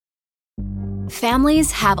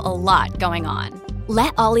Families have a lot going on.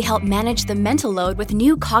 Let Ollie help manage the mental load with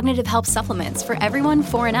new cognitive help supplements for everyone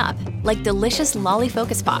 4 and up, like delicious Lolly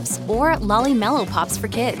Focus Pops or Lolly Mellow Pops for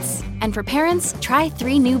kids. And for parents, try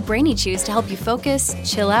 3 new Brainy Chews to help you focus,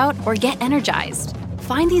 chill out, or get energized.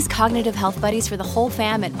 Find these cognitive health buddies for the whole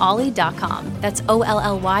fam at ollie.com. That's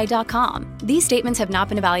OLLY.com. These statements have not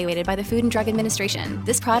been evaluated by the Food and Drug Administration.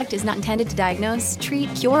 This product is not intended to diagnose,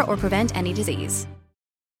 treat, cure, or prevent any disease.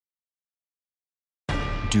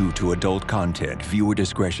 Due to adult content, viewer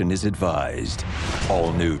discretion is advised.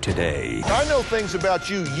 All new today. I know things about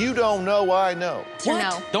you you don't know I know. What?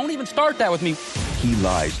 No. Don't even start that with me. He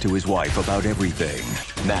lies to his wife about everything.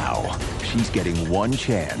 Now, she's getting one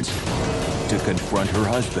chance to confront her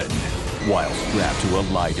husband while strapped to a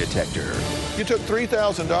lie detector. You took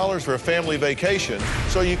 $3,000 for a family vacation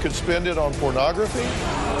so you could spend it on pornography?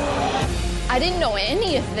 I didn't know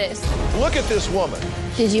any of this. Look at this woman.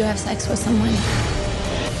 Did you have sex with someone?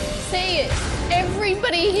 Say it.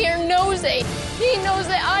 Everybody here knows it. He knows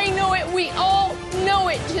it. I know it. We all know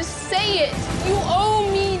it. Just say it. You owe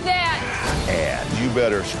me that. And you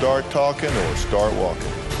better start talking or start walking.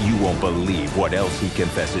 You won't believe what else he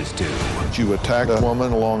confesses to. You attacked a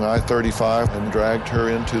woman along I-35 and dragged her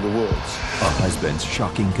into the woods. A husband's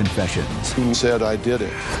shocking confessions. Who said I did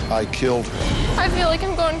it? I killed her. I feel like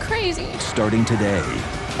I'm going crazy. Starting today,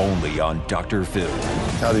 only on Dr. Phil.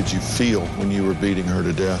 How did you feel when you were beating her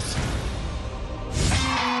to death?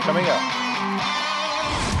 Coming up.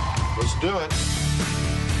 Let's do it.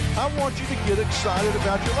 I want you to get excited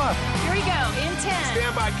about your life. Here we go, in 10.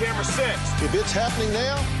 Stand by, camera 6. If it's happening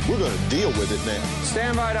now, we're going to deal with it now.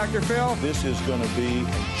 Stand by, Dr. Phil. This is going to be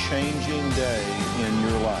a changing day in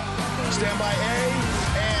your life. Stand by A,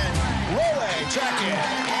 and roll A, check in.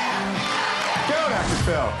 Go, Dr.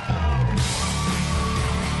 Phil.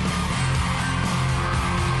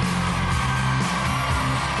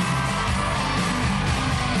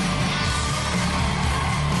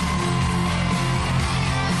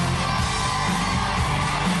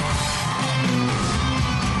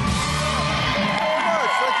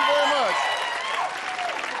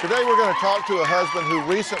 Today we're going to talk to a husband who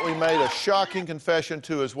recently made a shocking confession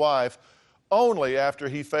to his wife only after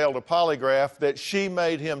he failed a polygraph that she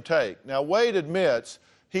made him take. Now, Wade admits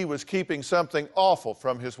he was keeping something awful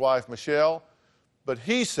from his wife, Michelle, but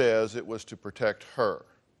he says it was to protect her.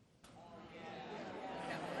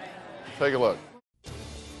 Take a look.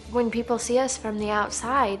 When people see us from the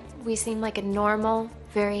outside, we seem like a normal,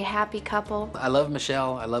 very happy couple. I love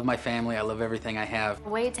Michelle. I love my family. I love everything I have.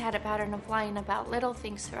 Wade's had a pattern of lying about little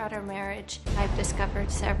things throughout our marriage. I've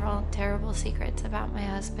discovered several terrible secrets about my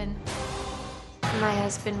husband. My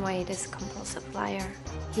husband, Wade, is a compulsive liar.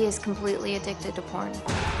 He is completely addicted to porn.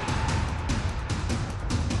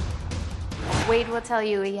 Wade will tell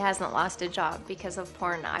you he hasn't lost a job because of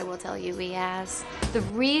porn. I will tell you he has. The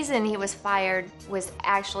reason he was fired was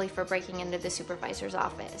actually for breaking into the supervisor's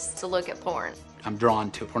office to look at porn. I'm drawn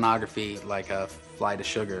to pornography like a fly to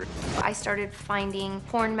sugar. I started finding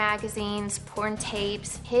porn magazines, porn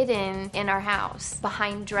tapes hidden in our house,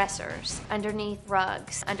 behind dressers, underneath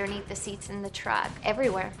rugs, underneath the seats in the truck,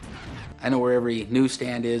 everywhere. I know where every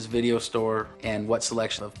newsstand is, video store, and what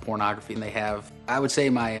selection of pornography they have. I would say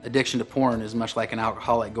my addiction to porn is much like an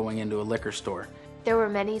alcoholic going into a liquor store. There were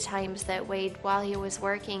many times that Wade, while he was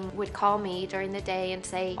working, would call me during the day and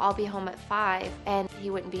say, I'll be home at 5, and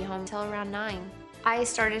he wouldn't be home till around 9. I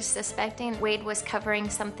started suspecting Wade was covering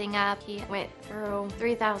something up. He went through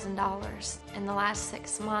 $3,000 in the last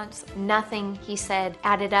 6 months. Nothing he said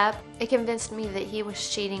added up. It convinced me that he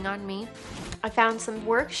was cheating on me. I found some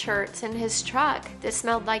work shirts in his truck that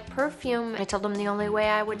smelled like perfume. I told him the only way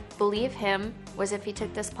I would believe him was if he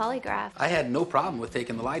took this polygraph. I had no problem with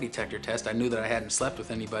taking the lie detector test. I knew that I hadn't slept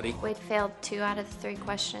with anybody. Wade failed 2 out of the 3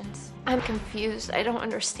 questions. I'm confused. I don't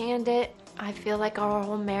understand it. I feel like our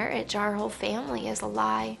whole marriage, our whole family is a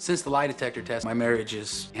lie. Since the lie detector test, my marriage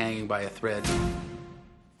is hanging by a thread.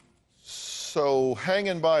 So,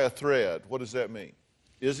 hanging by a thread, what does that mean?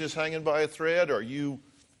 Is this hanging by a thread? Are you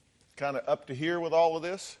kind of up to here with all of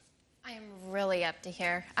this? I am really up to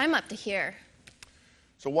here. I'm up to here.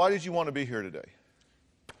 So why did you want to be here today?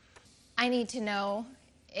 I need to know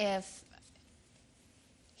if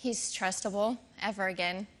he's trustable ever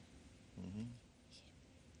again. Mm-hmm.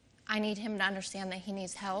 I need him to understand that he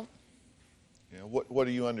needs help. Yeah, what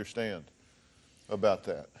do you understand about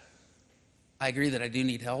that? I agree that I do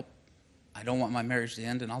need help. I don't want my marriage to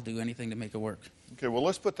end, and I'll do anything to make it work. Okay, well,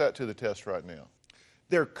 let's put that to the test right now.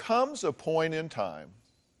 There comes a point in time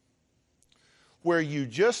where you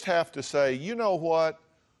just have to say, you know what,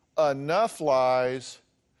 enough lies,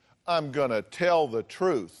 I'm going to tell the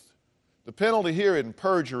truth The penalty here isn't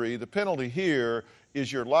perjury. The penalty here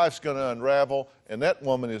is your life's going to unravel, and that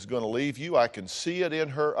woman is going to leave you. I can see it in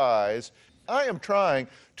her eyes. I am trying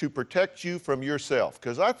to protect you from yourself,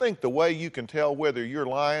 because I think the way you can tell whether you're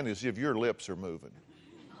lying is if your lips are moving.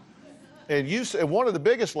 And one of the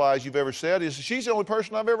biggest lies you've ever said is, she's the only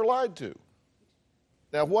person I've ever lied to.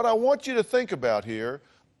 Now, what I want you to think about here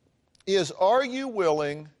is, are you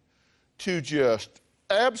willing to just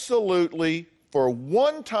absolutely, for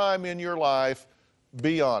one time in your life,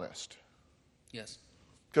 be honest? Yes.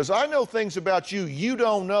 Because I know things about you you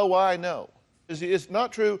don't know I know. It's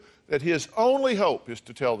not true that his only hope is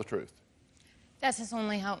to tell the truth. That's his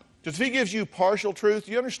only hope. Because if he gives you partial truth,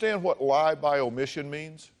 do you understand what lie by omission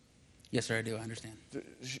means? Yes, sir, I do. I understand.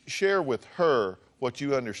 Share with her what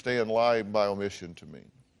you understand lie by omission to mean.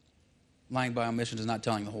 Lying by omission is not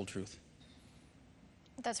telling the whole truth.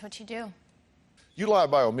 That's what you do. You lie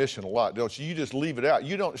by omission a lot, don't you? You just leave it out.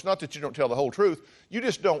 It's not that you don't tell the whole truth. You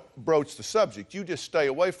just don't broach the subject. You just stay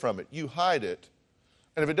away from it. You hide it.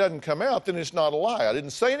 And if it doesn't come out, then it's not a lie. I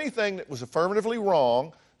didn't say anything that was affirmatively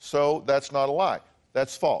wrong, so that's not a lie.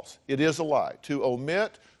 That's false. It is a lie. To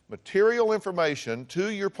omit material information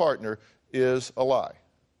to your partner is a lie.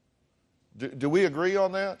 Do we agree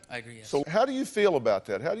on that? I agree, yes. So how do you feel about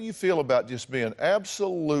that? How do you feel about just being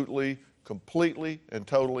absolutely, completely, and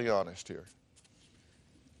totally honest here?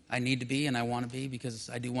 I need to be, and I want to be, because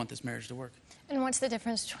I do want this marriage to work. And what's the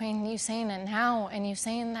difference between you saying it now and you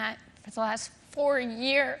saying that for the last 4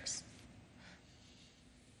 years?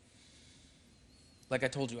 Like I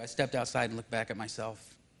told you, I stepped outside and looked back at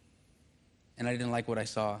myself, and I didn't like what I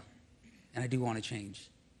saw, and I do want to change,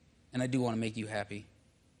 and I do want to make you happy,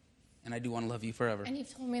 and I do want to love you forever. And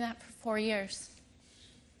you've told me that for 4 years.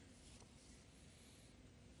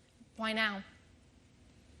 Why now?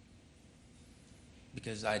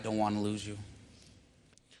 Because I don't want to lose you.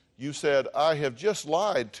 You said, I have just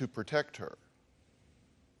lied to protect her.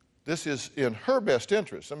 This is in her best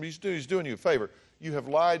interest. I mean, he's doing you a favor. You have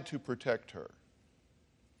lied to protect her.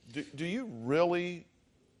 Do you really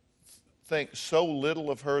think so little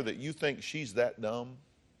of her that you think she's that dumb?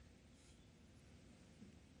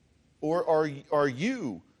 Or are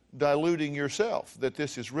you diluting yourself that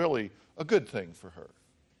this is really a good thing for her?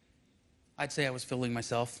 I'd say I was fooling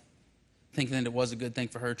myself, thinking that it was a good thing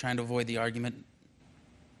for her, trying to avoid the argument.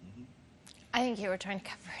 I think you were trying to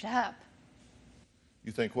cover it up.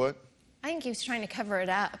 You think what? I think he was trying to cover it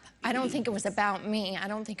up. I don't think it was about me. I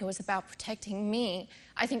don't think it was about protecting me.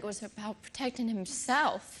 I think it was about protecting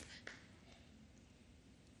himself.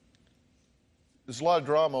 There's a lot of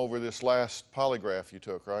drama over this last polygraph you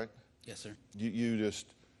took, right? Yes, sir.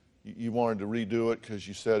 You wanted to redo it because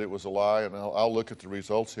you said it was a lie, and I'll look at the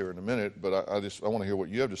results here in a minute, but I want to hear what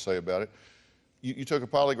you have to say about it. You took a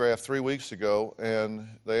polygraph 3 weeks ago, and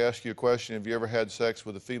they asked you a question: have you ever had sex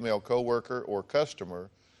with a female coworker or customer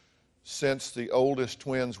since the oldest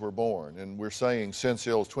twins were born? And we're saying since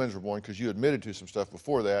the oldest twins were born because you admitted to some stuff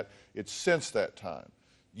before that. It's since that time.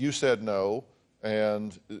 You said no,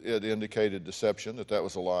 and it indicated deception, that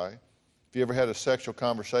was a lie. If you ever had a sexual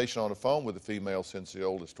conversation on the phone with a female since the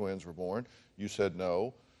oldest twins were born, you said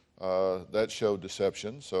no. That showed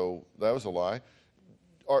deception, so that was a lie.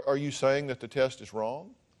 Are you saying that the test is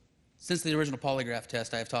wrong? Since the original polygraph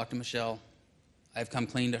test, I have talked to Michelle. I've come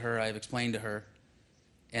clean to her. I've explained to her.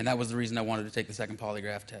 And that was the reason I wanted to take the second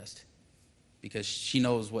polygraph test, because she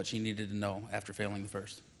knows what she needed to know after failing the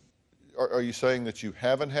first. Are you saying that you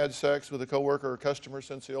haven't had sex with a coworker or customer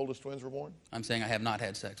since the oldest twins were born? I'm saying I have not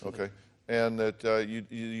had sex with her. Okay. And that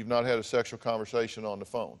you've not had a sexual conversation on the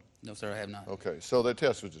phone? No, sir, I have not. Okay. So that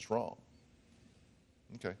test was just wrong.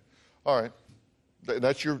 Okay. All right.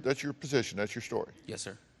 That's your position. That's your story. Yes,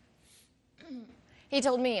 sir. He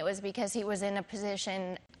told me it was because he was in a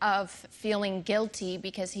position of feeling guilty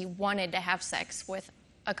because he wanted to have sex with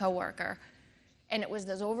a coworker. And it was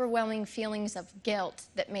those overwhelming feelings of guilt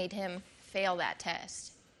that made him fail that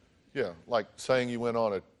test. Yeah, like saying you went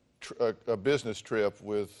on a business trip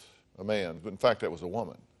with a man, but in fact that was a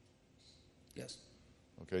woman. Yes.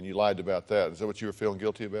 Okay, and you lied about that. Is that what you were feeling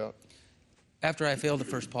guilty about? After I failed the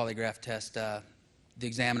first polygraph test, the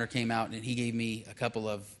examiner came out and he gave me a couple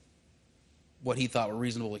of what he thought were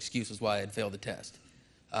reasonable excuses why I had failed the test.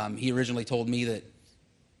 He originally told me that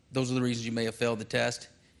those are the reasons you may have failed the test,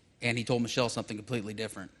 and he told Michelle something completely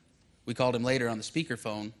different. We called him later on the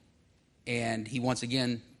speakerphone, and he once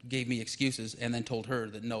again gave me excuses and then told her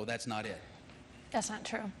that, no, that's not it. That's not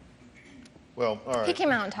true. Well, all right. He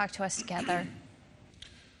came out and talked to us together.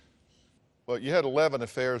 Well, you had 11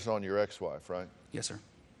 affairs on your ex-wife, right? Yes, sir.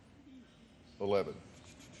 11.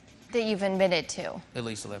 That you've admitted to. At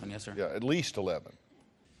least 11, yes, sir. Yeah, at least 11.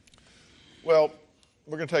 Well,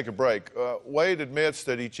 we're going to take a break. Wade admits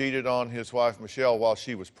that he cheated on his wife, Michelle, while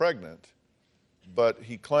she was pregnant, but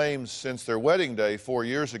he claims since their wedding day 4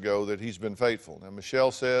 years ago that he's been faithful. Now,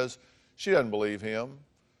 Michelle says she doesn't believe him,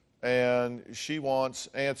 and she wants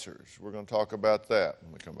answers. We're going to talk about that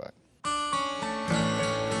when we come back.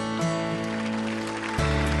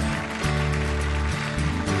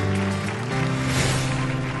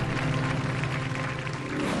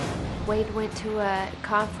 Wade went to a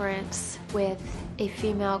conference with a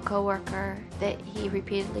female coworker that he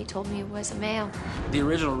repeatedly told me was a male. The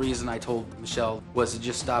original reason I told Michelle was to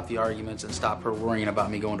just stop the arguments and stop her worrying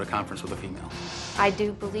about me going to a conference with a female. I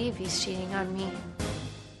do believe he's cheating on me.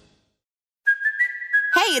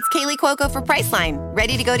 Hey, it's Kaylee Cuoco for Priceline.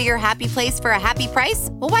 Ready to go to your happy place for a happy price?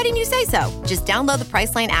 Well, why didn't you say so? Just download the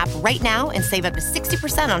Priceline app right now and save up to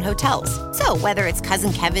 60% on hotels. So whether it's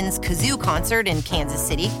Cousin Kevin's Kazoo Concert in Kansas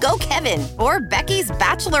City, go Kevin, or Becky's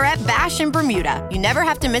Bachelorette Bash in Bermuda, you never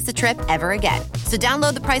have to miss a trip ever again. So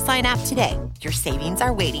download the Priceline app today. Your savings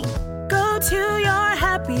are waiting. Go to your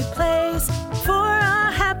happy place for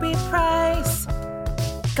a happy price.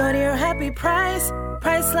 Go to your happy price,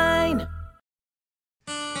 Priceline.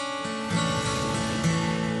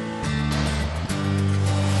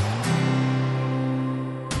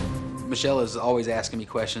 Michelle is always asking me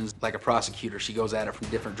questions like a prosecutor. She goes at it from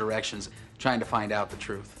different directions, trying to find out the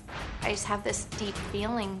truth. I just have this deep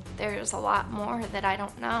feeling there's a lot more that I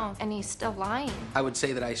don't know, and he's still lying. I would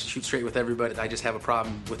say that I shoot straight with everybody. I just have a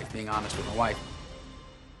problem with being honest with my wife.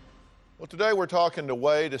 Well, today we're talking to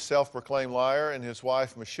Wade, a self-proclaimed liar, and his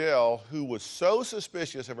wife, Michelle, who was so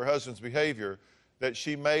suspicious of her husband's behavior that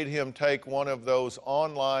she made him take one of those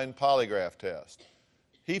online polygraph tests.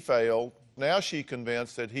 He failed. Now she's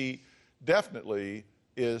convinced that he definitely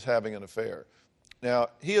is having an affair. Now,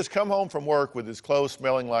 he has come home from work with his clothes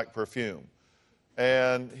smelling like perfume.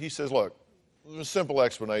 And he says, look, there's a simple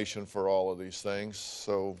explanation for all of these things,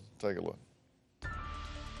 so take a look.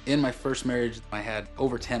 In my first marriage, I had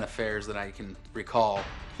over 10 affairs that I can recall.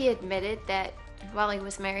 He admitted that while he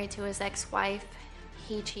was married to his ex-wife,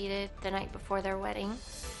 he cheated the night before their wedding.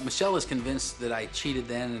 Michelle is convinced that I cheated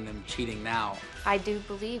then and am cheating now. I do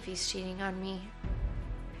believe he's cheating on me.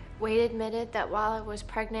 Wade admitted that while I was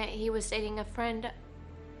pregnant, he was dating a friend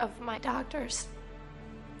of my doctor's.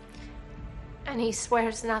 And he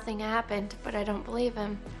swears nothing happened, but I don't believe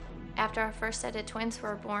him. After our first set of twins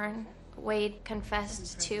were born, Wade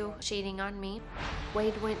confessed to cheating on me.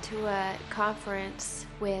 Wade went to a conference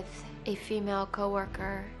with a female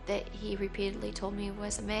coworker that he repeatedly told me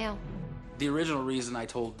was a male. The original reason I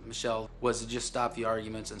told Michelle was to just stop the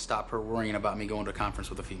arguments and stop her worrying about me going to a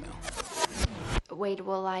conference with a female. Wade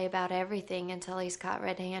will lie about everything until he's caught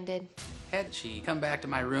red-handed. Had she come back to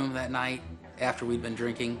my room that night after we'd been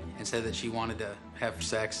drinking and said that she wanted to have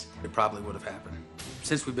sex, it probably would have happened.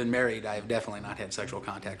 Since we've been married, I have definitely not had sexual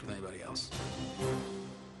contact with anybody else.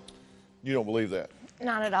 You don't believe that?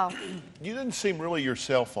 Not at all. You didn't seem really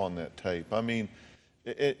yourself on that tape. I mean,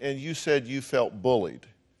 and you said you felt bullied.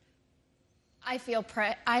 I feel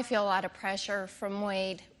a lot of pressure from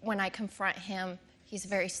Wade when I confront him. He's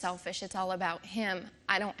very selfish. It's all about him.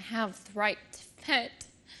 I don't have the right to vent.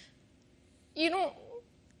 You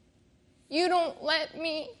don't let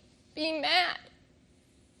me be mad.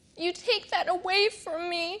 You take that away from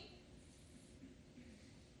me.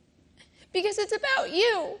 Because it's about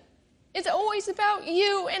you. It's always about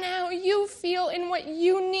you and how you feel and what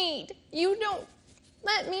you need. You don't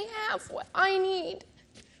let me have what I need.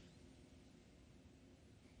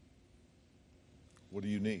 What do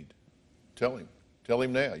you need? Tell him. Tell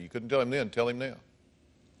him now. You couldn't tell him then. Tell him now.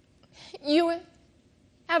 You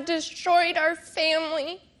have destroyed our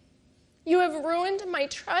family. You have ruined my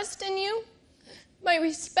trust in you, my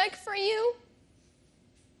respect for you.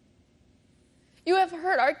 You have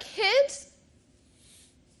hurt our kids.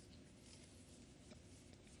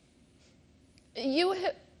 You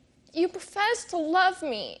profess to love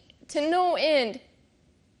me to no end.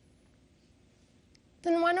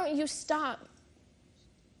 Then why don't you stop?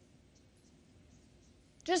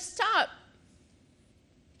 Just stop.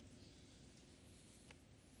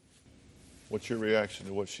 What's your reaction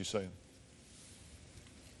to what she's saying?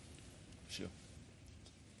 Sure.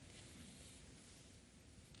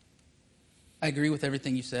 I agree with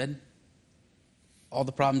everything you said. All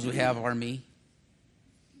the problems we have are me.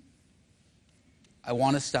 I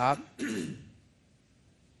want to stop.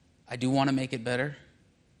 I do want to make it better.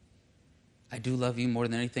 I do love you more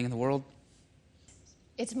than anything in the world.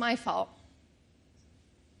 It's my fault.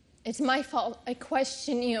 It's my fault I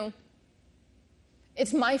question you.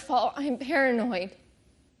 It's my fault I'm paranoid.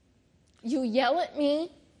 You yell at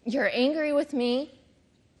me. You're angry with me.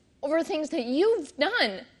 over things that you've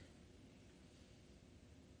done.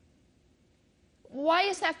 Why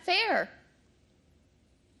is that fair?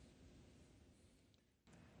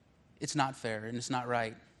 It's not fair and it's not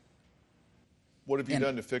right. What have you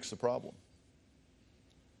done to fix the problem?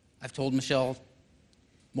 I've told Michelle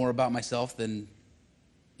more about myself than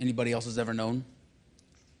anybody else has ever known.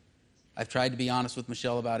 I've tried to be honest with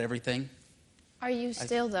Michelle about everything. Are you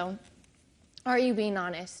still, though? Are you being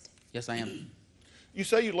honest? Yes, I am. You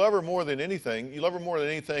say you love her more than anything. You love her more than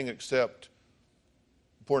anything except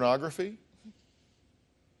pornography?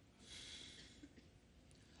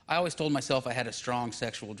 I always told myself I had a strong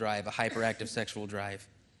sexual drive, a hyperactive sexual drive.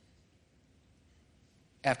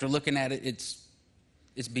 After looking at it,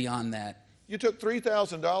 it's beyond that. You took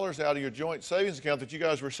 $3,000 out of your joint savings account that you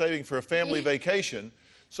guys were saving for a family vacation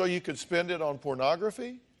so you could spend it on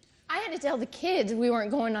pornography? I had to tell the kids we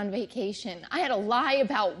weren't going on vacation. I had to lie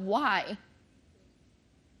about why.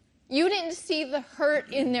 You didn't see the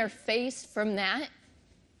hurt in their face from that?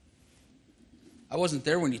 I wasn't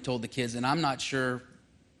there when you told the kids, and I'm not sure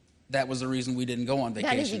that was the reason we didn't go on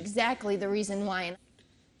vacation. That is exactly the reason why.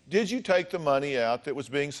 Did you take the money out that was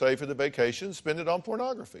being saved for the vacation and spend it on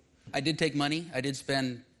pornography? I did take money. I did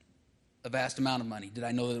spend a vast amount of money. Did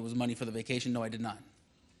I know that it was money for the vacation? No, I did not.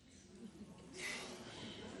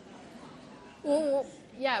 Well,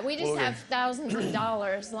 yeah, we just have thousands of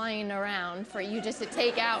dollars lying around for you just to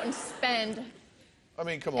take out and spend. I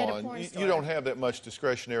mean, come on. You don't have that much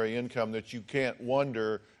discretionary income that you can't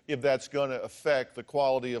wonder if that's going to affect the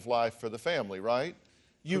quality of life for the family, right?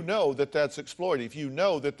 You know that that's exploitative. You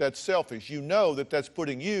know that that's selfish. You know that that's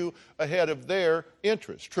putting you ahead of their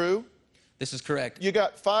interests. True? This is correct. You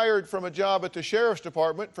got fired from a job at the sheriff's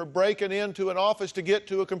department for breaking into an office to get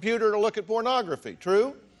to a computer to look at pornography.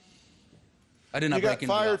 True? I did not break into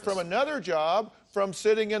the office. You got fired from another job from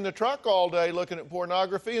sitting in the truck all day looking at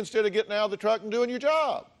pornography instead of getting out of the truck and doing your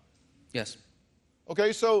job. Yes.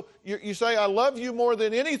 Okay, so you say, I love you more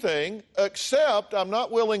than anything, except I'm not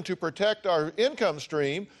willing to protect our income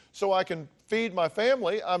stream so I can feed my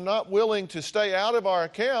family. I'm not willing to stay out of our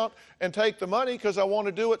account and take the money because I want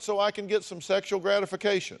to do it so I can get some sexual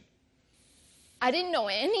gratification. I didn't know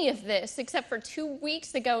any of this except for 2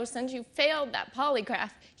 weeks ago since you failed that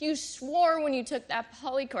polygraph. You swore when you took that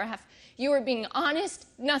polygraph you were being honest,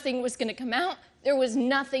 nothing was going to come out, there was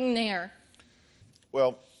nothing there.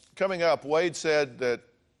 Well, coming up, Wade said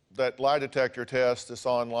that lie detector test, this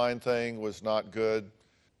online thing, was not good.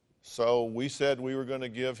 So we said we were going to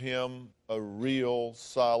give him a real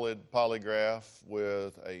solid polygraph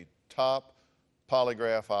with a top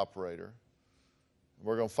polygraph operator.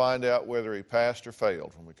 We're going to find out whether he passed or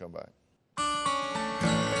failed when we come back.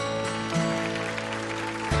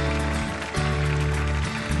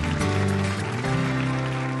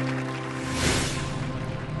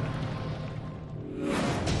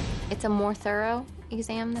 It's a more thorough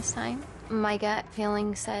exam this time. My gut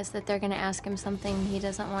feeling says that they're going to ask him something he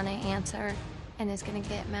doesn't want to answer and is going to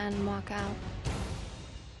get mad and walk out.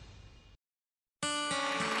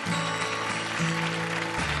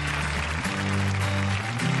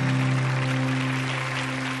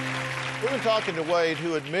 We've been talking to Wade,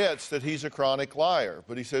 who admits that he's a chronic liar,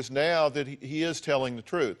 but he says now that he is telling the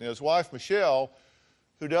truth. Now, his wife, Michelle,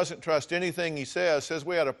 who doesn't trust anything he says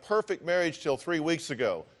we had a perfect marriage till 3 weeks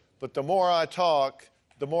ago. But the more I talk,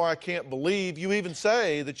 the more I can't believe you even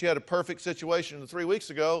say that you had a perfect situation 3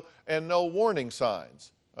 weeks ago and no warning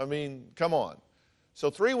signs. I mean, come on.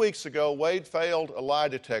 So 3 weeks ago, Wade failed a lie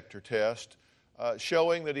detector test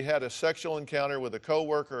showing that he had a sexual encounter with a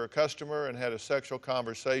coworker or a customer and had a sexual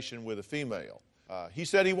conversation with a female. He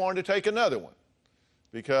said he wanted to take another one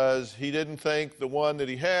because he didn't think the one that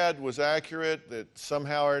he had was accurate, that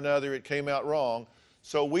somehow or another it came out wrong.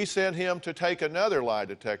 So we sent him to take another lie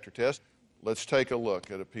detector test. Let's take a look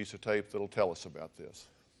at a piece of tape that'll tell us about this.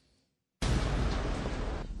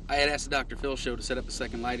 I had asked the Dr. Phil show to set up a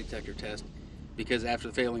second lie detector test because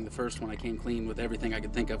after failing the first one, I came clean with everything I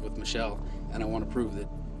could think of with Michelle, and I want to prove that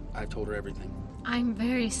I told her everything. I'm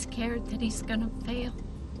very scared that he's going to fail.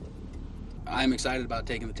 I'm excited about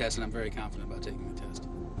taking the test, and I'm very confident about taking the test.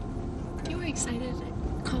 You were excited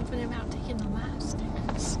and confident about taking the last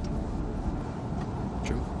test.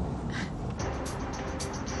 True.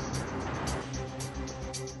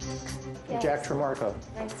 Yes. Jack Tremarco.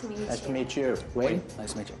 Nice to meet you. Nice to meet you. Wade?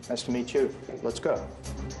 Nice to meet you. Nice to meet you. Let's go.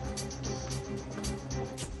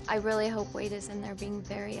 I really hope Wade is in there being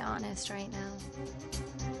very honest right now.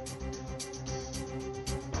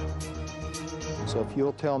 So if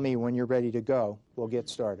you'll tell me when you're ready to go, we'll get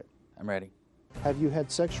started. I'm ready. Have you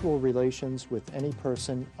had sexual relations with any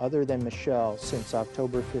person other than Michelle since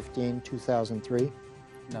October 15, 2003?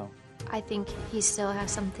 No. I think he still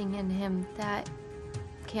has something in him that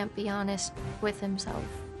can't be honest with himself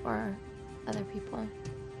or other people.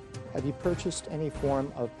 Have you purchased any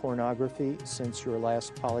form of pornography since your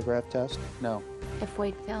last polygraph test? No. If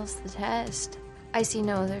Wade fails the test, I see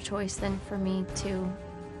no other choice than for me to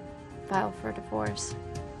file for divorce.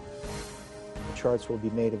 The charts will be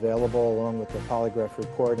made available along with the polygraph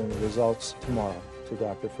report and the results tomorrow to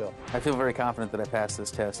Dr. Phil. I feel very confident that I passed this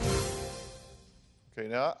test. Okay,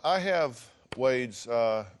 now I have Wade's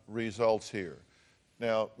results here.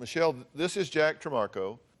 Now, Michelle, this is Jack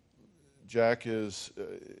Tremarco. Jack is,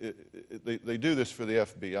 they do this for the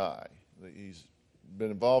FBI. He's been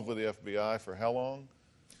involved with the FBI for how long?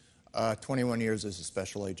 21 years as a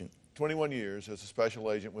special agent. 21 years as a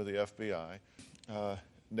special agent with the FBI.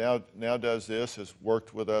 Now does this, has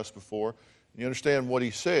worked with us before. You understand what he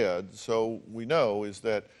said, so we know is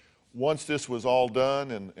that once this was all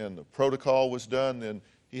done and the protocol was done, then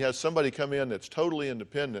he has somebody come in that's totally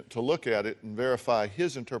independent to look at it and verify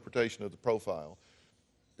his interpretation of the profile.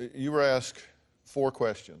 You were asked 4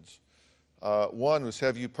 questions. One was,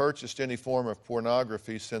 have you purchased any form of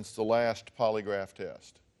pornography since the last polygraph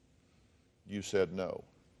test? You said no.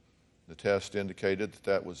 The test indicated that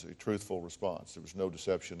that was a truthful response. There was no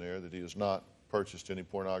deception there, that he has not purchased any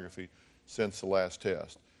pornography since the last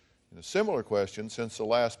test. And a similar question, since the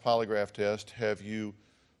last polygraph test, have you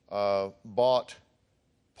bought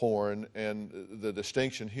porn? And the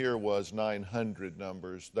distinction here was 900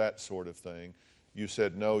 numbers, that sort of thing. You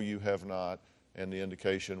said no, you have not, and the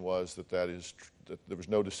indication was that that there was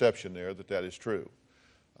no deception there, that is true.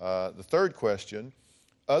 The third question,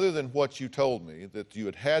 other than what you told me, that you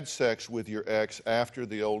had had sex with your ex after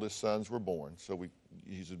the oldest sons were born, so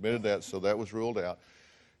he's admitted that, so that was ruled out.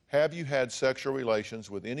 Have you had sexual relations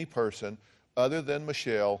with any person other than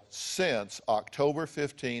Michelle since October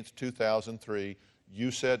 15th, 2003?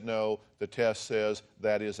 You said no. The test says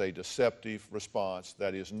that is a deceptive response.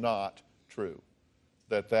 That is not true.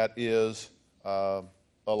 That is a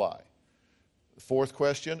lie. The fourth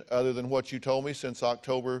question, other than what you told me since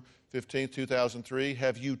October 15, 2003,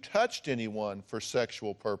 have you touched anyone for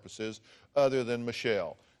sexual purposes other than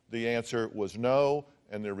Michelle? The answer was no,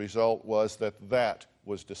 and the result was that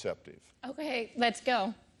was deceptive. Okay, let's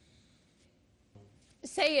go.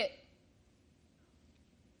 Say it.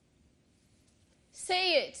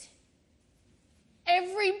 Say it.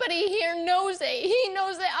 Everybody here knows it. He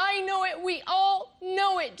knows it. I know it. We all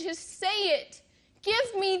know it. Just say it.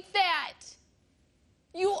 Give me that.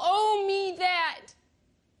 You owe me that.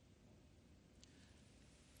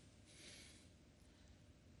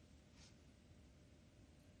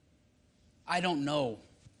 I don't know.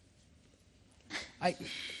 Are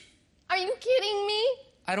you kidding me?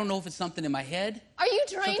 I don't know if it's something in my head. Are you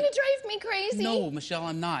trying to drive me crazy? No, Michelle,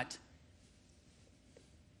 I'm not.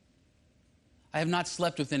 I have not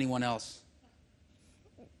slept with anyone else.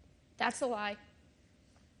 That's a lie.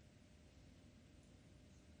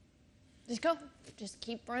 Just go. Just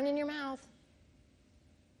keep running your mouth.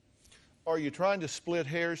 Are you trying to split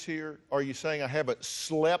hairs here? Are you saying I haven't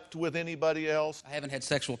slept with anybody else? I haven't had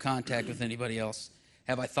sexual contact with anybody else.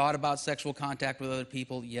 Have I thought about sexual contact with other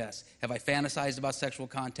people? Yes. Have I fantasized about sexual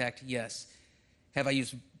contact? Yes. Have I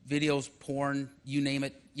used videos, porn, you name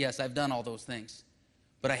it? Yes, I've done all those things.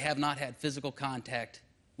 But I have not had physical contact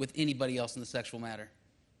with anybody else in the sexual matter.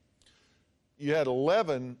 You had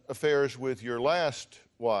 11 affairs with your last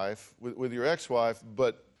wife, with your ex-wife,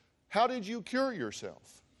 but how did you cure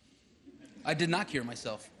yourself? I did not cure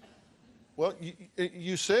myself. Well,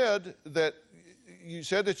 you said that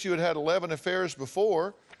you had had 11 affairs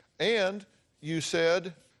before, and you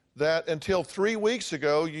said that until 3 weeks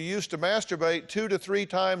ago, you used to masturbate 2 to 3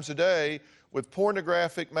 times a day with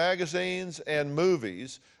pornographic magazines and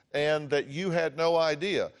movies, and that you had no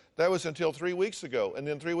idea. That was until 3 weeks ago. And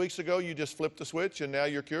then 3 weeks ago, you just flipped the switch, and now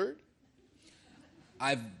you're cured?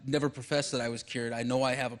 I've never professed that I was cured. I know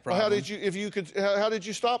I have a problem. Well, how did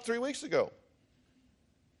you stop 3 weeks ago?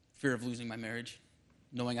 Fear of losing my marriage,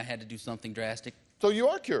 knowing I had to do something drastic. So you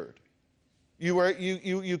are cured.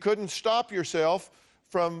 You couldn't stop yourself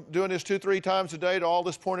from doing this 2-3 times a day to all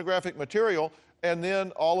this pornographic material, and then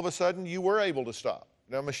all of a sudden you were able to stop.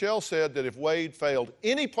 Now, Michelle said that if Wade failed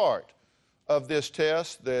any part of this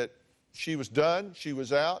test, that she was done, she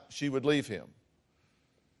was out, she would leave him.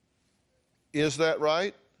 Is that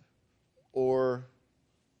right? Or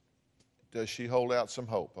does she hold out some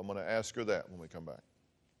hope? I'm going to ask her that when we come back.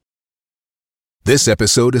 This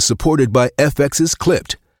episode is supported by FX's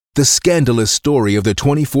Clipped, the scandalous story of the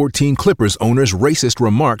 2014 Clippers owner's racist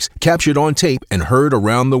remarks captured on tape and heard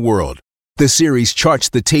around the world. The series charts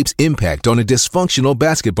the tape's impact on a dysfunctional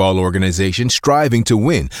basketball organization striving to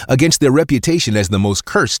win against their reputation as the most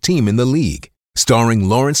cursed team in the league. Starring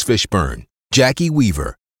Lawrence Fishburne, Jackie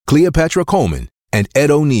Weaver, Cleopatra Coleman, and Ed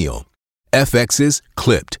O'Neill. FX's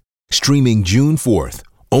Clipped, streaming June 4th,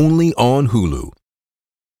 only on Hulu.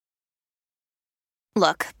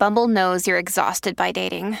 Look, Bumble knows you're exhausted by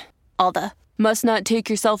dating. All the must not take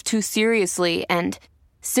yourself too seriously and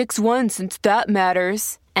 6'1" since that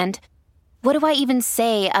matters. And what do I even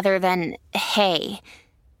say other than hey?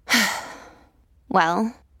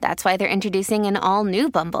 Well, that's why they're introducing an all-new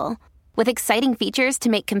Bumble with exciting features to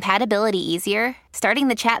make compatibility easier, starting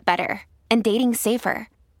the chat better, and dating safer.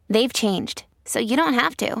 They've changed, so you don't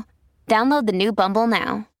have to. Download the new Bumble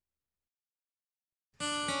now.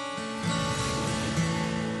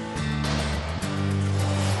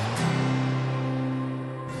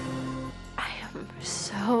 I am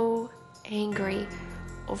so angry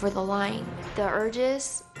over the lying. The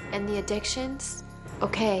urges and the addictions,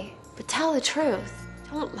 okay, but tell the truth.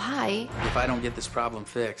 Don't lie. If I don't get this problem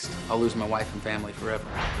fixed, I'll lose my wife and family forever.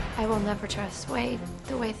 I will never trust Wade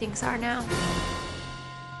the way things are now.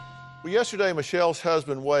 Well, yesterday, Michelle's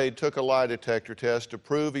husband, Wade, took a lie detector test to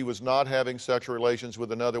prove he was not having sexual relations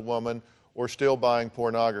with another woman or still buying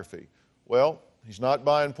pornography. Well, he's not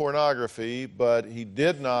buying pornography, but he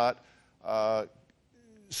did not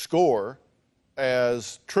score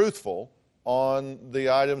as truthful on the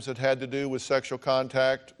items that had to do with sexual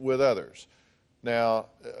contact with others. Now,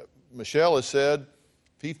 Michelle has said,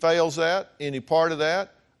 if he fails that, any part of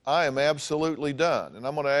that, I am absolutely done. And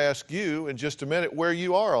I'm going to ask you in just a minute where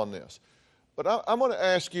you are on this. But I'm going to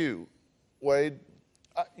ask you, Wade,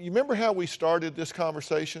 you remember how we started this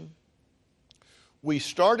conversation? We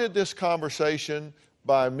started this conversation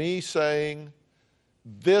by me saying,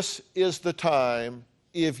 this is the time,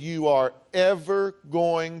 if you are ever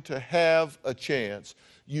going to have a chance,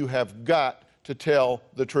 you have got to tell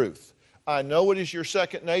the truth. I know it is your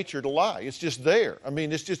second nature to lie. It's just there. I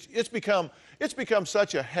mean, it's become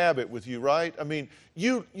such a habit with you, right? I mean,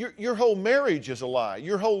 your whole marriage is a lie.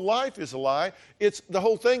 Your whole life is a lie. The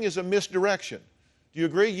whole thing is a misdirection. Do you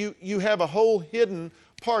agree? You have a whole hidden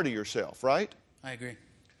part of yourself, right? I agree.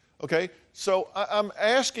 Okay, so I'm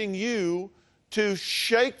asking you to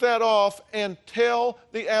shake that off and tell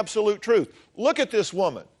the absolute truth. Look at this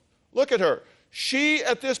woman. Look at her. She,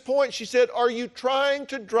 at this point, she said, are you trying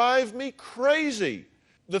to drive me crazy?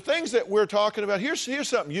 The things that we're talking about, here's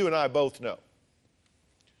something you and I both know.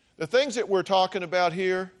 The things that we're talking about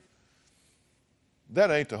here, that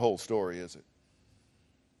ain't the whole story, is it?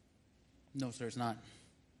 No, sir, it's not.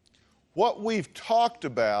 What we've talked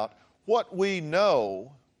about, what we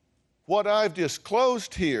know, what I've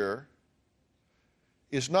disclosed here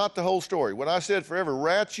is not the whole story. When I said for every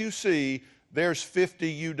rat you see, there's 50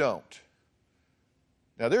 you don't.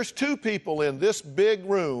 Now, there's 2 people in this big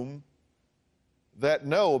room that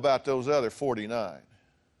know about those other 49.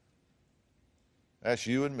 That's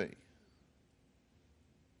you and me.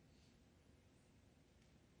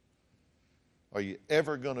 Are you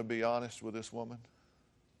ever going to be honest with this woman?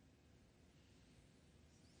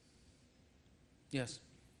 Yes.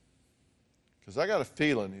 Because I got a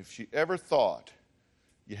feeling if she ever thought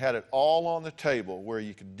you had it all on the table where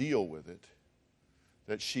you could deal with it,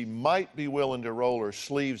 that she might be willing to roll her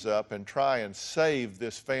sleeves up and try and save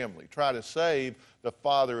this family, try to save the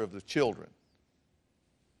father of the children.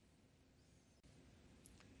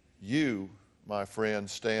 You, my friend,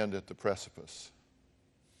 stand at the precipice.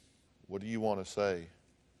 What do you want to say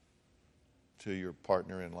to your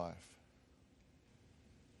partner in life?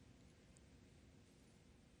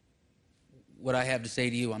 What I have to say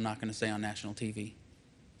to you, I'm not going to say on national TV.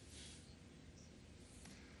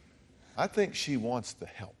 I think she wants the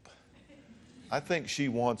help. I think she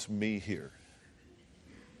wants me here.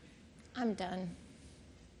 I'm done.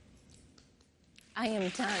 I am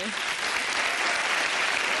done.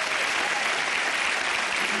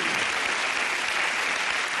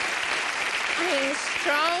 I am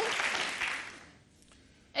strong,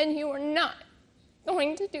 and you are not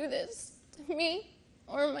going to do this to me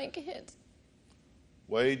or my kids.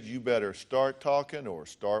 Wade, you better start talking or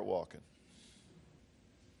start walking.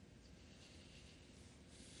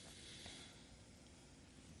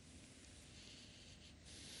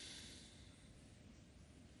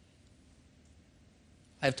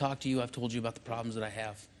 I've talked to you, I've told you about the problems that I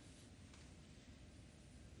have.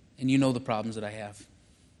 And you know the problems that I have.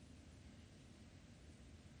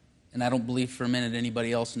 And I don't believe for a minute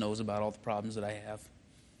anybody else knows about all the problems that I have.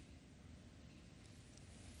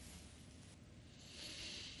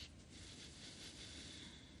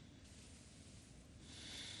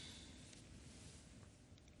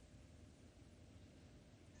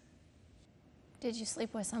 Did you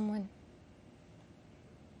sleep with someone?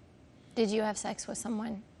 Did you have sex with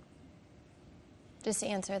someone? Just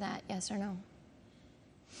answer that, yes or no.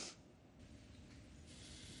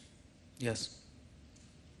 Yes.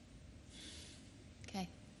 Okay.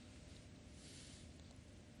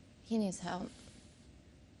 He needs help.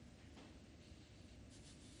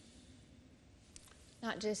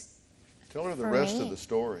 Not just Tell her the for rest me. of the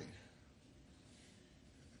story.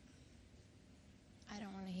 I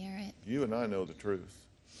don't want to hear it. You and I know the truth.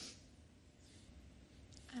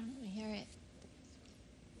 I don't want to hear it.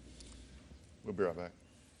 We'll be right back.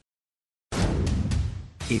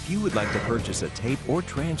 If you would like to purchase a tape or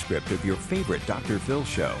transcript of your favorite Dr. Phil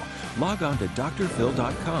show, log on to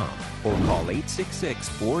drphil.com or call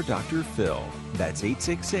 866-4-DR-PHIL. That's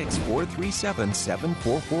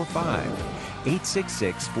 866-437-7445.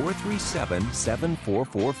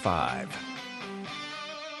 866-437-7445.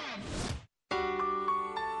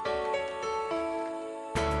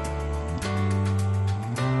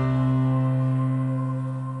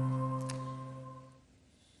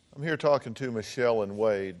 I'm here talking to Michelle and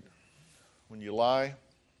Wade. When you lie,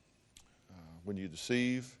 when you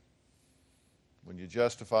deceive, when you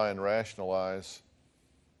justify and rationalize,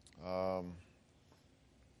 a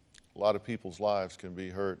lot of people's lives can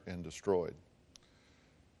be hurt and destroyed.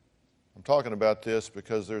 I'm talking about this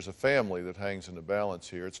because there's a family that hangs in the balance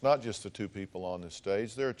here. It's not just the two people on this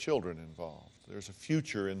stage. There are children involved. There's a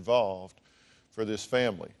future involved for this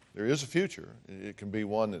family. There is a future. It can be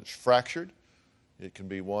one that's fractured. It can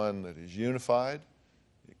be one that is unified.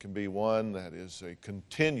 It can be one that is a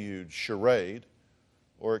continued charade,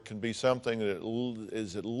 or it can be something that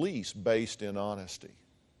is at least based in honesty.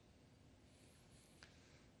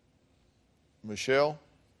 Michelle,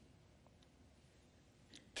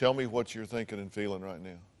 tell me what you're thinking and feeling right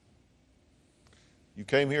now. You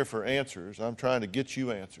came here for answers. I'm trying to get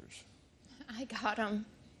you answers. I got them.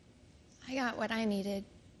 I got what I needed.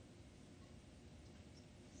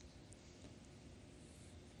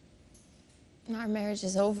 Our marriage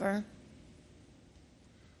is over.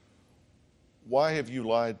 Why have you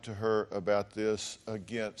lied to her about this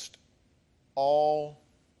against all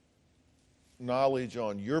knowledge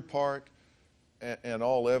on your part and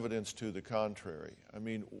all evidence to the contrary? I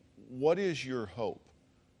mean, what is your hope?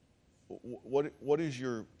 What is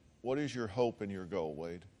your hope and your goal,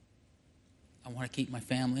 Wade? I want to keep my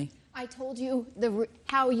family. I told you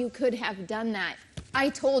how you could have done that. I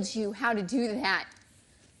told you how to do that.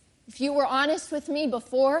 If you were honest with me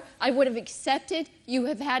before, I would have accepted you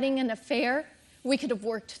have having an affair. We could have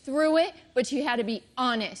worked through it, but you had to be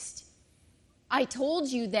honest. I told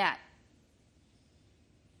you that.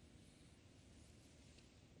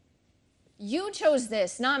 You chose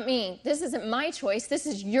this, not me. This isn't my choice. This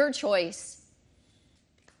is your choice.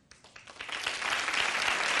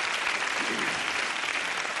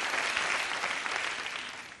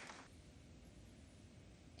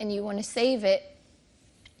 And you want to save it.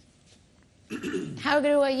 How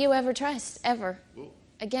do you ever trust, ever,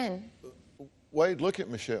 again? Wade, look at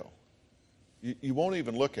Michelle. You won't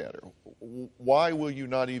even look at her. Why will you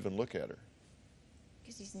not even look at her?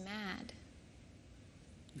 Because he's mad.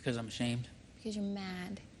 Because I'm ashamed. Because you're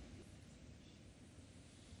mad.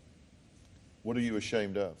 What are you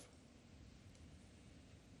ashamed of?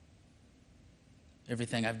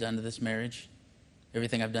 Everything I've done to this marriage,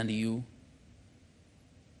 everything I've done to you,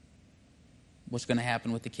 what's going to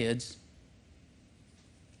happen with the kids.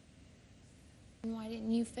 Why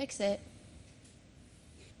didn't you fix it?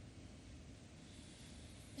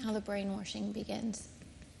 Now the brainwashing begins.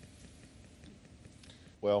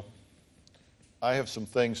 Well, I have some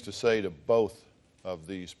things to say to both of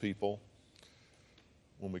these people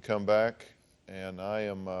when we come back, and I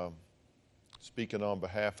am speaking on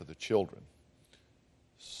behalf of the children.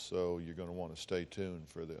 So you're going to want to stay tuned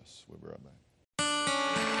for this. We'll be right back.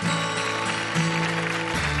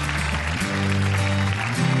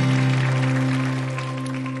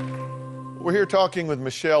 We're here talking with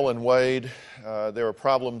Michelle and Wade. There are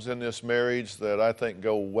problems in this marriage that I think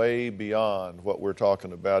go way beyond what we're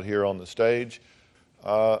talking about here on the stage.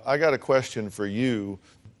 I got a question for you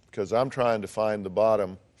because I'm trying to find the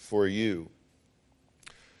bottom for you.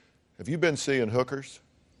 Have you been seeing hookers?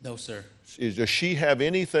 No, sir. Does she have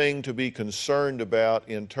anything to be concerned about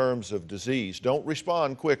in terms of disease? Don't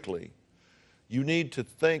respond quickly. You need to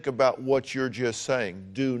think about what you're just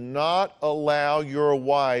saying. Do not allow your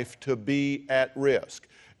wife to be at risk.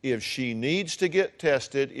 If she needs to get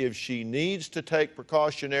tested, if she needs to take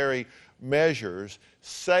precautionary measures,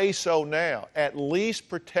 say so now. At least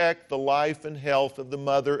protect the life and health of the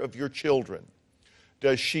mother of your children.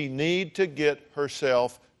 Does she need to get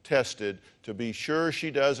herself tested to be sure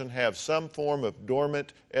she doesn't have some form of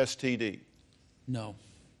dormant STD? No.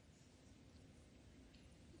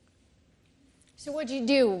 So what'd you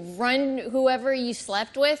do? Run whoever you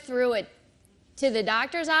slept with through it to the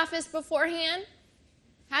doctor's office beforehand?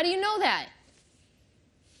 How do you know that?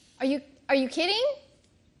 Are you kidding?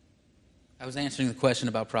 I was answering the question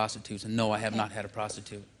about prostitutes, and no, I have not had a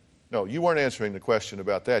prostitute. No, you weren't answering the question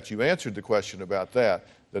about that. You answered the question about that.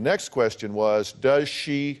 The next question was, does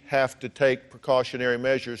she have to take precautionary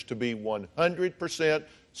measures to be 100%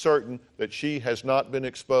 certain that she has not been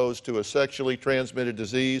exposed to a sexually transmitted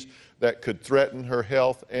disease that could threaten her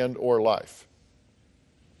health and or life?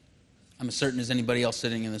 I'm as certain as anybody else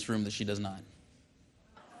sitting in this room that she does not.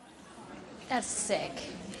 That's sick.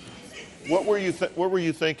 What were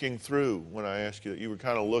you thinking through when I asked you that? You were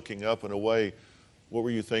kind of looking up and away. What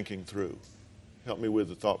were you thinking through? Help me with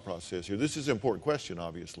the thought process here. This is an important question,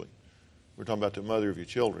 obviously. We're talking about the mother of your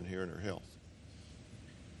children here and her health.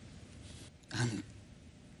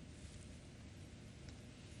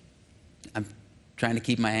 I'm trying to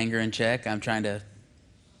keep my anger in check. I'm trying to...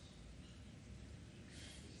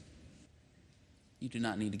 You do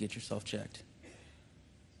not need to get yourself checked.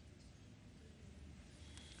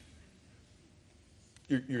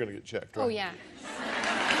 You're going to get checked, right? Oh, yeah.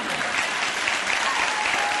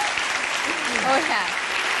 Oh, yeah.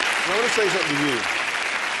 Now, let me say something to you.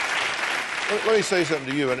 Let me say something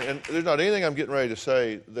to you, and there's not anything I'm getting ready to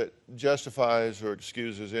say that justifies or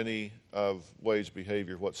excuses any of Wade's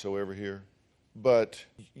behavior whatsoever here. But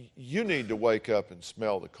you need to wake up and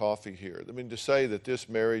smell the coffee here. I mean, to say that this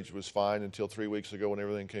marriage was fine until 3 weeks ago when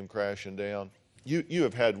everything came crashing down, you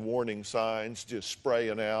have had warning signs just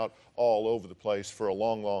spraying out all over the place for a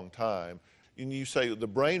long, long time. And you say that the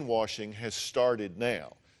brainwashing has started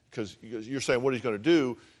now. Because you're saying what he's going to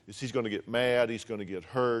do is he's going to get mad, he's going to get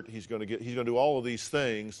hurt, he's going to do all of these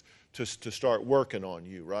things to start working on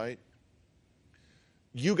you, right?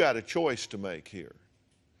 You got a choice to make here.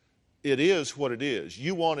 It is what it is.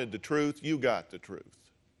 You wanted the truth, you got the truth.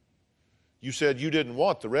 You said you didn't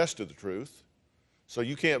want the rest of the truth, so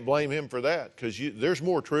you can't blame him for that because there's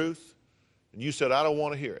more truth, and you said, I don't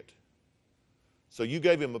want to hear it. So you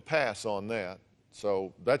gave him a pass on that.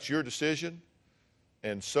 So that's your decision.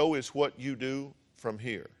 And so is what you do from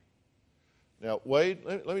here. Now, Wade,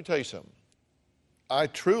 let me tell you something. I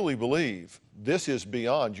truly believe this is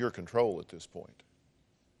beyond your control at this point.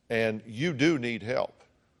 And you do need help.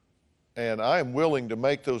 And I am willing to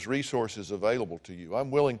make those resources available to you. I'm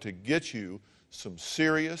willing to get you some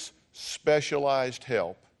serious, specialized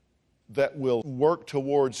help that will work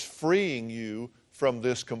towards freeing you from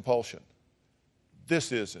this compulsion.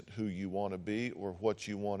 This isn't who you want to be or what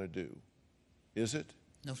you want to do. Is it?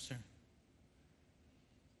 No, sir.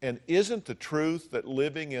 And isn't the truth that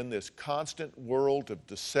living in this constant world of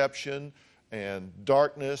deception and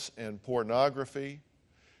darkness and pornography,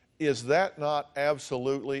 is that not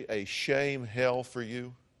absolutely a shame hell for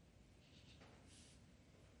you?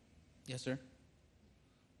 Yes, sir.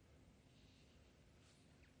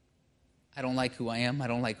 I don't like who I am. I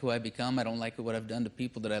don't like who I become. I don't like what I've done to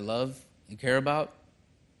people that I love and care about.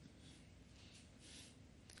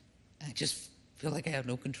 I just feel like I have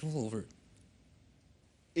no control over it.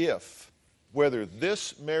 If, whether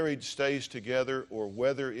this marriage stays together or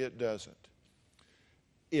whether it doesn't,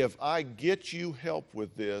 if I get you help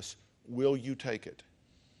with this, will you take it?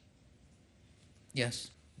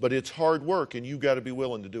 Yes. But it's hard work, and you've got to be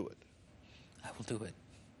willing to do it. I will do it.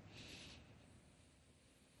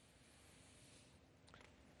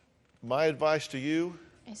 My advice to you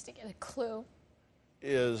is to get a clue.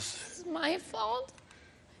 Is this is my fault?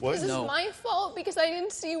 What? Is this my fault because I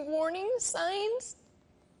didn't see warning signs?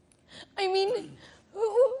 I mean,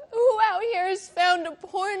 who out here has found a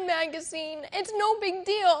porn magazine? It's no big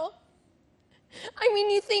deal. I mean,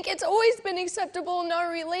 you think it's always been acceptable in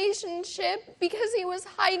our relationship because he was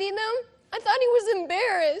hiding them? I thought he was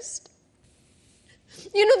embarrassed.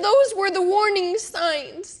 You know, those were the warning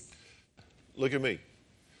signs. Look at me.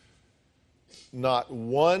 Not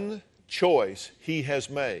one choice he has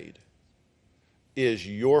made is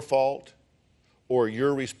your fault or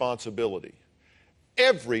your responsibility.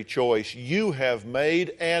 Every choice you have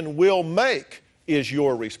made and will make is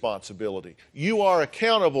your responsibility. You are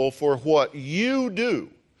accountable for what you do.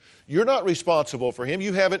 You're not responsible for him.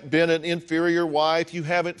 You haven't been an inferior wife. You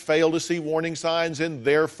haven't failed to see warning signs and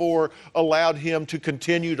therefore allowed him to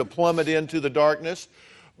continue to plummet into the darkness.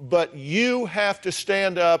 But you have to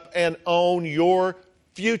stand up and own your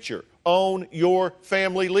future, own your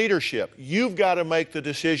family leadership. You've got to make the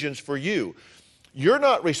decisions for you. You're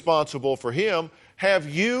not responsible for him. Have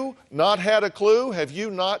you not had a clue? Have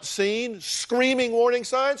you not seen screaming warning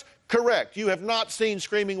signs? Correct. You have not seen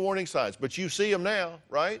screaming warning signs, but you see them now,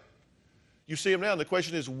 right? You see them now, and the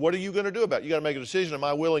question is, what are you going to do about it? You got to make a decision. Am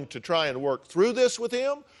I willing to try and work through this with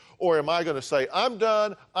him? Or am I going to say, I'm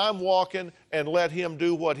done, I'm walking, and let him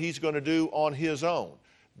do what he's going to do on his own?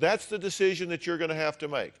 That's the decision that you're going to have to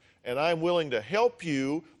make. And I'm willing to help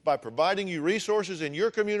you by providing you resources in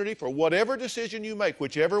your community for whatever decision you make,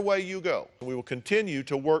 whichever way you go. We will continue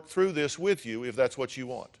to work through this with you if that's what you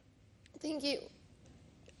want. Thank you.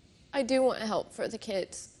 I do want help for the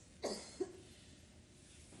kids.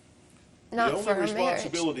 Not for our marriage. The only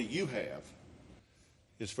responsibility you have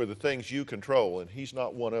is for the things you control, and he's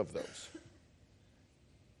not one of those.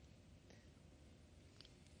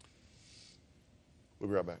 We'll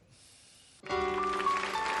be right back.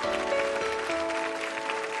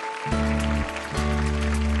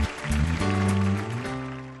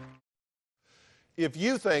 If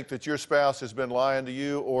you think that your spouse has been lying to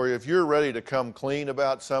you, or if you're ready to come clean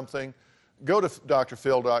about something, go to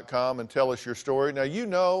drphil.com and tell us your story. Now, you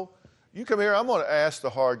come here, I'm going to ask the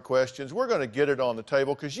hard questions. We're going to get it on the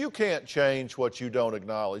table because you can't change what you don't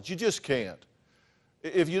acknowledge. You just can't.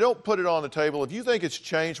 If you don't put it on the table, if you think it's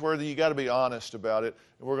changed, you got to be honest about it,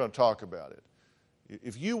 and we're going to talk about it.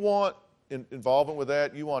 If you want involvement with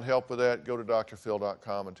that, you want help with that, go to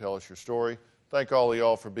drphil.com and tell us your story. Thank all of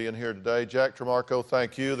y'all for being here today. Jack Tremarco,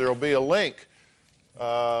 thank you. There will be a link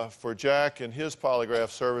for Jack and his polygraph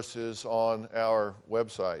services on our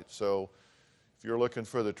website. So if you're looking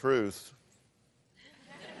for the truth,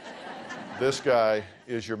 this guy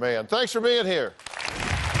is your man. Thanks for being here.